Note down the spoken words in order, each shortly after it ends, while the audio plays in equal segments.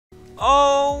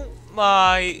Oh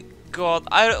my god,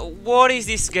 what is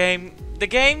this game? The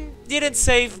game didn't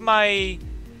save my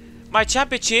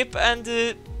championship,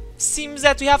 and seems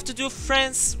that we have to do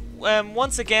friends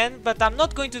once again, but I'm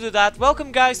not going to do that.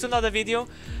 Welcome guys to another video.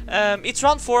 It's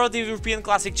round 4 of the European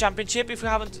Classic Championship. If you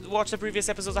haven't watched the previous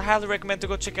episodes, I highly recommend to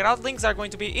go check it out. Links are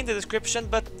going to be in the description.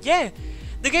 But yeah,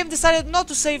 the game decided not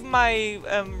to save my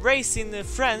race in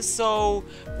France, so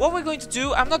what we're going to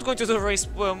do, I'm not going to do the race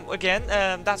again,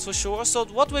 that's for sure. So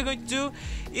what we're going to do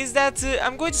is that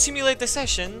I'm going to simulate the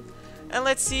session, and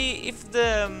let's see if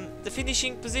the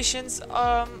finishing positions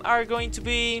are going to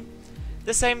be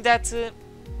the same that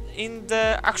in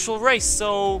the actual race.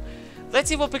 So let's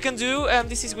see what we can do.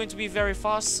 This is going to be very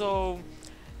fast, so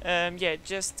yeah,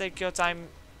 just take your time.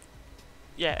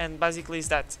 Yeah, and basically is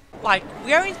that. Like,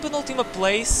 we are in penultimate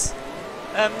place.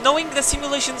 Knowing the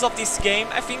simulations of this game,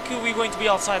 I think we're going to be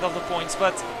outside of the points,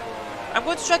 but I'm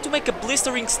going to try to make a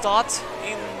blistering start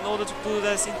in order to put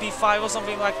us in P5 or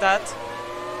something like that.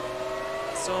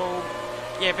 So,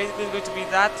 yeah, basically it's going to be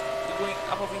that. We're going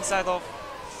up inside of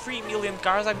 3 million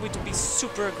cars. I'm going to be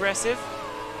super aggressive.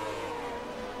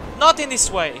 Not in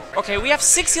this way. Okay, we have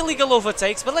 6 illegal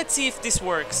overtakes, but let's see if this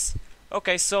works.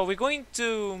 Okay, so we're going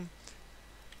to...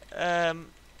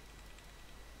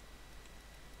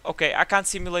 okay, I can't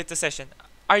simulate the session.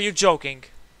 Are you joking?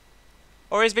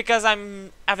 Or is it because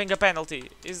I'm having a penalty?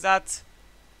 Is that...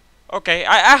 Okay,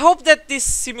 I hope that this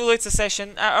simulates a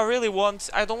session. I really want...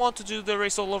 I don't want to do the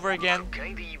race all over again.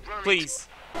 Please.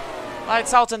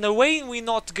 Lights out and away we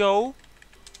not go.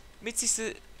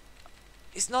 Mitzi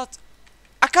is not...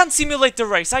 I can't simulate the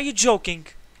race. Are you joking?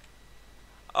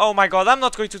 Oh my god, I'm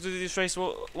not going to do this race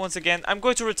once again. I'm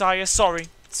going to retire. Sorry.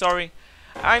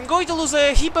 I'm going to lose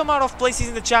a heap amount of places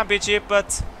in the championship,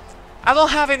 but I don't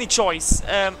have any choice.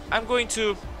 I'm going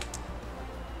to...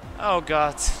 Oh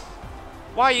god.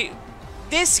 Why...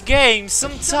 This game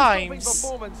sometimes...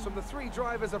 Oh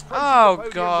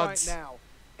god.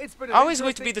 How is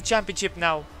going to be the championship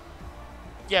now?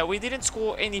 Yeah, we didn't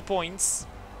score any points.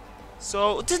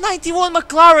 So, the 91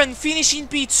 McLaren finishing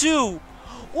P2.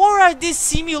 What are these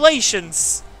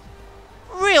simulations?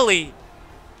 Really?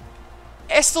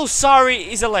 Estosari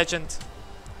is a legend.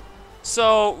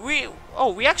 So we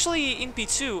actually in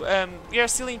P2. We are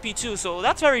still in P2, so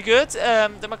that's very good.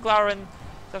 The McLaren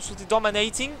is absolutely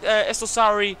dominating.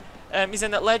 Estosari is a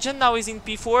legend. Now he's in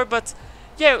P4, but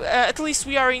yeah, at least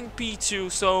we are in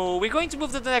P2. So we're going to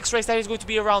move to the next race. That is going to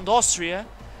be around Austria,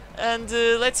 and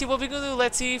let's see what we're gonna do.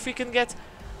 Let's see if we can get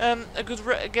have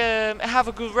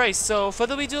a good race. So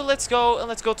further we do, let's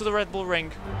go to the Red Bull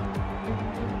Ring.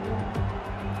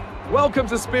 Welcome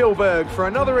to Spielberg for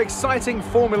another exciting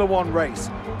Formula One race.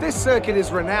 This circuit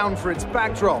is renowned for its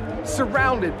backdrop,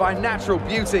 surrounded by natural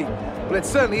beauty. Well, it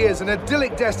certainly is an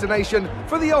idyllic destination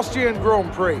for the Austrian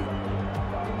Grand Prix.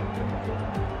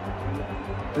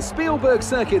 The Spielberg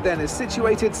circuit then is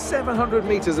situated 700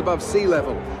 meters above sea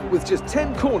level, with just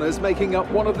 10 corners making up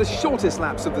one of the shortest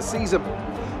laps of the season.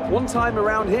 One time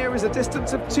around here is a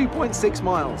distance of 2.6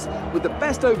 miles, with the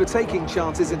best overtaking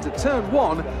chances into turn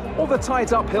 1 or the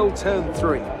tight uphill turn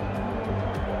 3.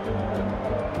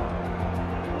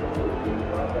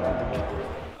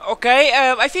 Okay,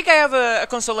 I think I have a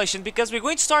consolation, because we're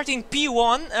going to start in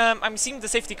P1. I'm seeing the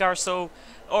safety car, so...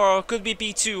 Or could be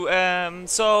P2.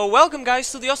 So, welcome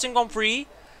guys to the Austrian Grand Prix.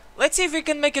 Let's see if we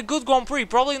can make a good Grand Prix.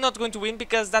 Probably not going to win,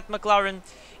 because that McLaren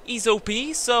is OP,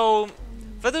 so...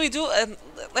 What do we do?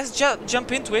 Let's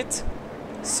jump into it.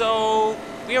 So,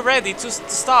 we are ready to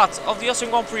start of the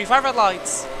Austrian Grand Prix. 5 red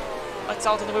lights. Lights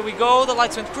out and away we go. The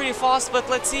lights went pretty fast, but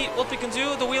let's see what we can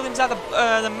do. The Williams had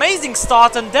an amazing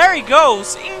start, and there he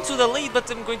goes into the lead, but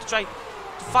I'm going to try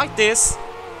to fight this.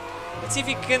 Let's see if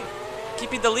he can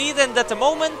keep in the lead, and at the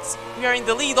moment, we are in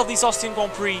the lead of this Austrian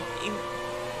Grand Prix.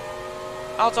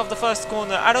 Out of the first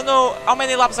corner. I don't know how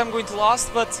many laps I'm going to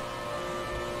last, but...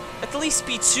 At least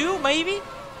P2, maybe?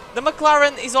 The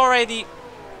McLaren is already...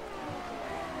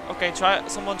 Okay,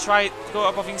 someone try to go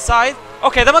above inside.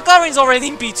 Okay, the McLaren is already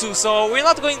in P2, so we're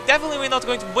not going... Definitely we're not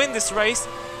going to win this race.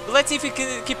 But let's see if we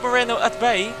can keep Moreno at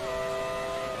bay.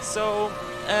 So,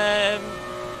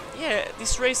 yeah,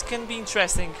 this race can be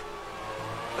interesting.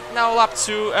 But now lap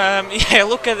 2, yeah,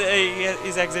 look at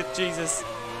his exit, Jesus.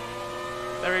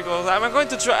 There he goes. I'm going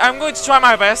to try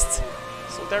my best.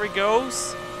 So there he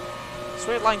goes.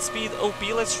 Straight line speed, OP.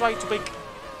 Let's try to make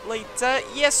later.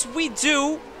 Yes, we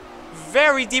do.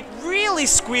 Very deep. Really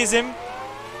squeeze him.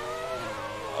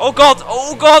 Oh god.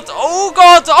 Oh god. Oh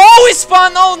god. Oh, he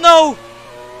spun. Oh no.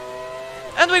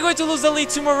 And we're going to lose the lead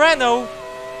to Moreno.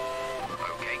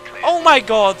 Oh my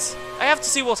god. I have to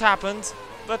see what happened.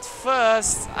 But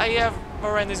first, I have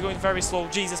Moreno is going very slow.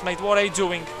 Jesus, mate, what are you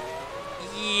doing?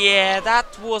 Yeah,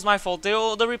 that was my fault. The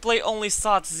replay only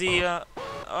starts the...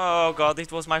 oh god,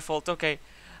 it was my fault. Okay.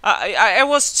 I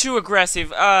was too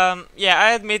aggressive. Yeah,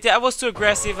 I admit it. I was too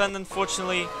aggressive, and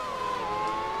unfortunately...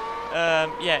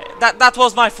 yeah, that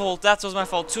was my fault. That was my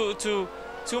fault.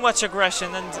 Too much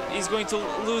aggression, and he's going to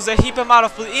lose a heap amount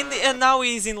of... and now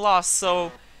he's in loss,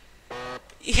 so...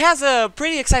 he has a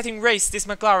pretty exciting race, this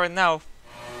McLaren, now.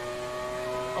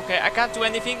 Okay, I can't do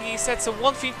anything. He sets a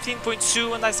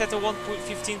 1:15.2 and I set a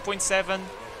 1:15.7.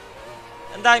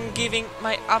 And I'm giving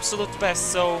my absolute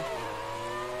best, so...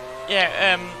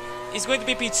 yeah, he's going to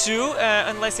be P2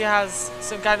 unless he has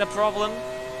some kind of problem.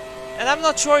 And I'm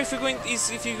not sure if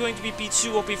if you're going to be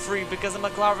P2 or P3 because the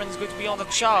McLaren is going to be on the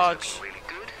charge.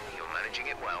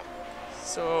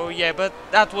 So yeah, but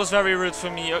that was very rude for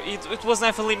me. It was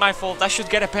definitely my fault. I should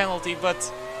get a penalty,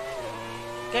 but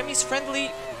Cam is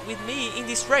friendly with me in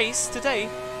this race today.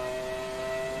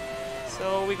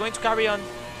 So we're going to carry on.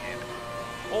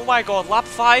 Oh my god, lap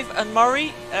 5 and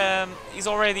Murray is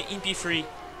already in P3.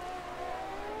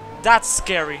 That's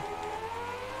scary.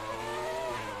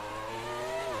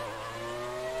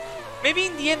 Maybe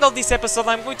in the end of this episode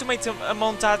I'm going to make a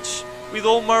montage with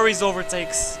all Murray's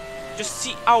overtakes. Just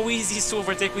see how easy it is to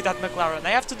overtake with that McLaren. I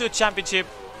have to do a championship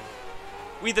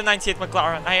with the 98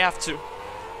 McLaren. I have to.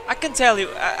 I can tell you,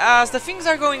 as the things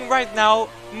are going right now,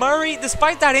 Murray,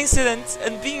 despite that incident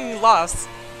and being last,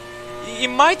 he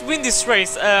might win this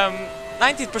race.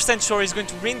 90% sure he's going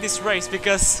to win this race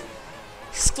because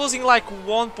he's closing like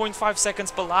 1.5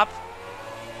 seconds per lap.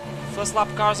 First lap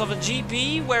cars of a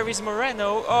GP. Where is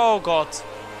Moreno? Oh god.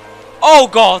 Oh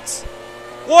god.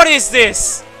 What is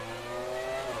this?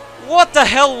 What the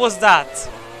hell was that?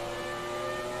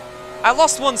 I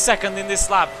lost 1 second in this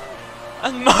lap.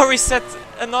 And Murray set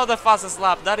another fastest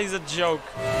lap. That is a joke.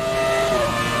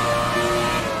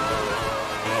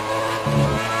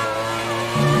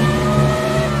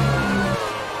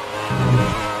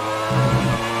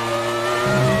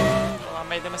 Oh, I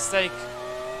made a mistake.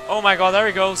 Oh my god, there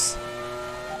he goes.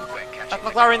 That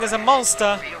McLaren is a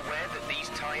monster.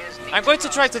 I'm going to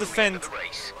try to defend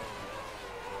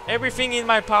everything in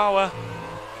my power.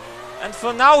 And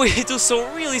for now we do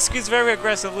so really squeeze very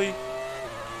aggressively.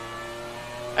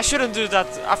 I shouldn't do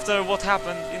that after what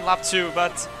happened in lap 2,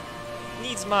 but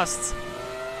needs must.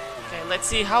 Okay, let's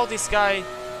see how this guy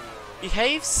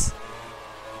behaves.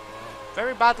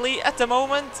 Very badly at the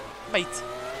moment. Mate.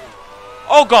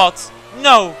 Oh god,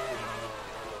 no.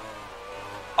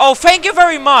 Oh, thank you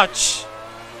very much.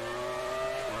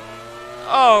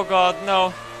 Oh god,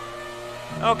 no.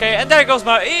 Okay, and there goes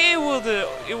my...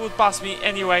 It would pass me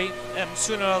anyway,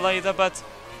 sooner or later, but...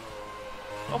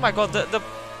 oh my god,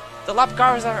 the lap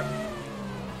cars are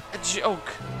a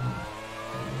joke.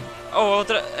 Oh,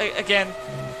 again.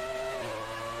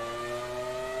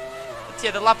 But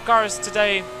yeah, the lap cars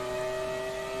today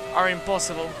are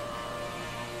impossible.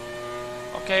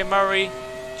 Okay, Murray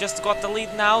just got the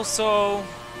lead now, so...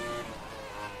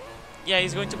 yeah,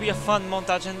 it's going to be a fun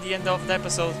montage at the end of the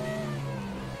episode.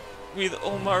 With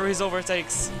all Murray's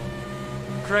overtakes.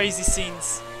 Crazy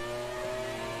scenes.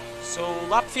 So,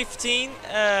 lap 15.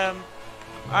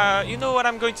 You know what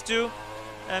I'm going to do?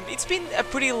 It's been a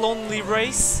pretty lonely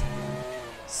race.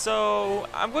 So,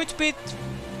 I'm going to fit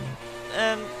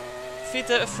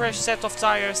a fresh set of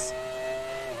tires.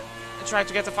 And try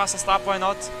to get the fastest lap, why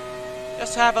not?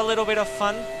 Just to have a little bit of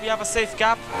fun. We have a safe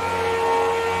gap.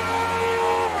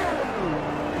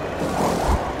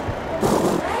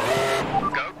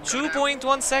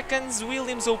 2.1 seconds,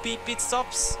 Williams OP pit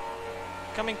stops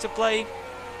coming to play,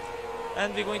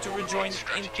 and we're going to rejoin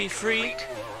in P3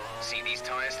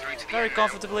 very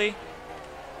comfortably.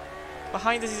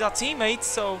 Behind us is our teammate,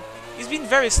 so he's been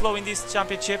very slow in this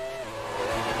championship.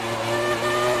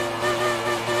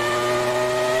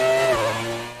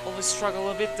 Always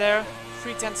struggle a bit there,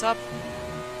 3/10 up.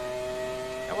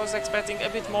 I was expecting a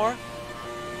bit more.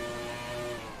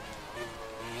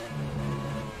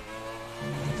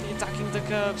 Attacking the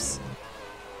curbs.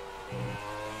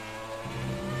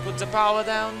 Put the power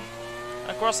down.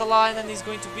 Across the line, and he's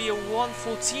going to be a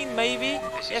 1:14 maybe.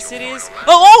 Yes, it is.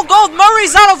 Oh god,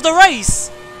 Murray's out of the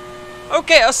race!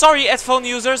 Okay, sorry headphone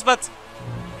users, but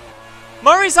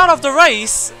Murray's out of the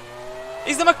race.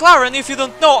 Is the McLaren, if you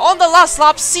don't know, on the last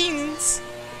lap, scenes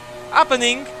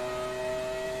happening.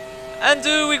 And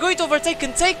we're going to overtake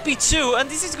and take P2, and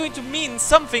this is going to mean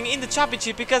something in the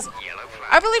championship, because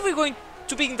I believe we're going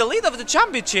to be in the lead of the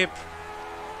championship,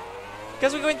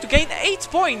 because we're going to gain 8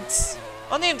 points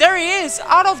on him. There he is,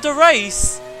 out of the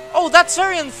race. Oh, that's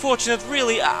very unfortunate,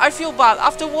 really. I feel bad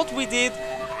after what we did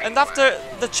and after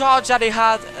the charge that he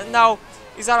had, and now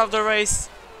is out of the race.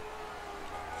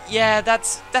 Yeah,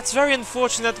 that's very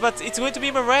unfortunate, but it's going to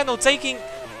be Moreno taking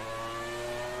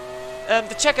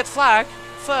the checkered flag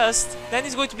first, then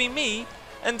it's going to be me,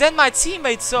 and then my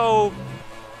teammate, so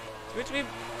it's going to be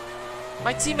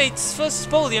my teammate's first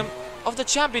podium of the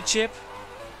championship.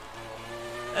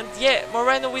 And yeah,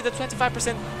 Moreno with a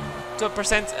 25% to a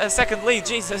percent second lead,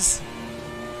 Jesus.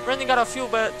 Running out of fuel,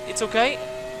 but it's okay.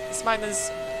 It's minus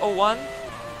 0.1.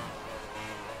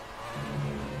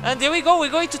 And there we go,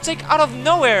 we're going to take out of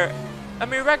nowhere a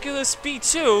miraculous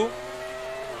P2.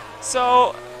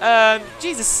 So,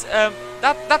 Jesus,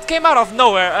 that came out of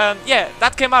nowhere. Yeah,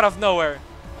 that came out of nowhere.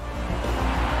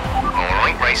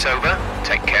 Alright, race over.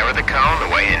 Take care of the car on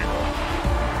the way in.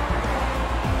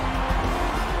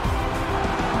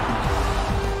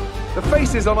 The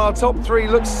faces on our top three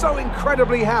look so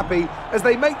incredibly happy as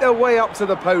they make their way up to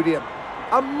the podium.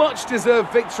 A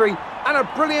much-deserved victory and a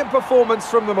brilliant performance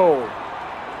from them all.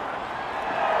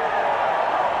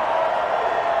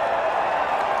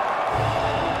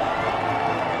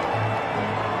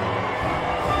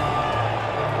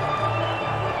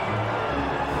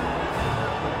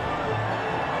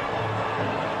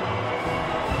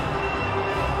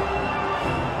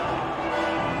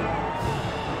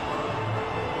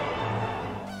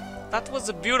 That was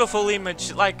a beautiful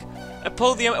image, like a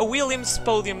podium, a Williams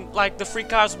podium, like the three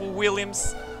cars were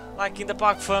Williams, like in the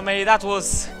Parc Fermé. That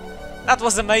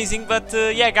was amazing. But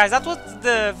yeah, guys, that was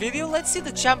the video. Let's see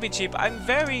the championship. I'm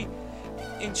very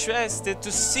interested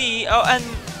to see. Oh, and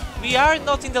we are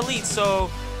not in the lead, so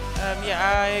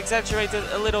yeah, I exaggerated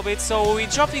a little bit. So we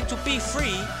dropped into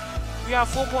P3. We are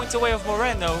 4 points away of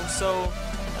Moreno. So,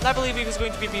 and I believe it is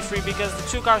going to be P3 because the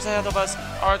two cars ahead of us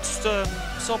are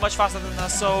so much faster than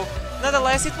us. So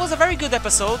nonetheless, it was a very good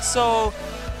episode. So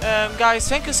guys,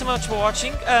 thank you so much for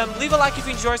watching. Leave a like if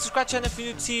you enjoyed, subscribe channel if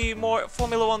you see more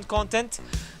Formula 1 content.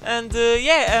 And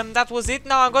yeah, that was it.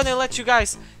 Now I'm gonna let you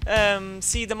guys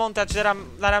see the montage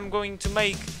that I'm going to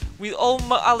make with all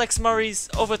Alex Murray's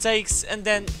overtakes, and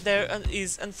then there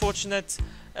is unfortunate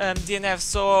DNF.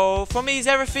 So for me is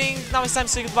everything. Now it's time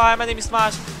to say goodbye. My name is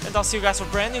Smash, and I'll see you guys for a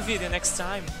brand new video next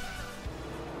time.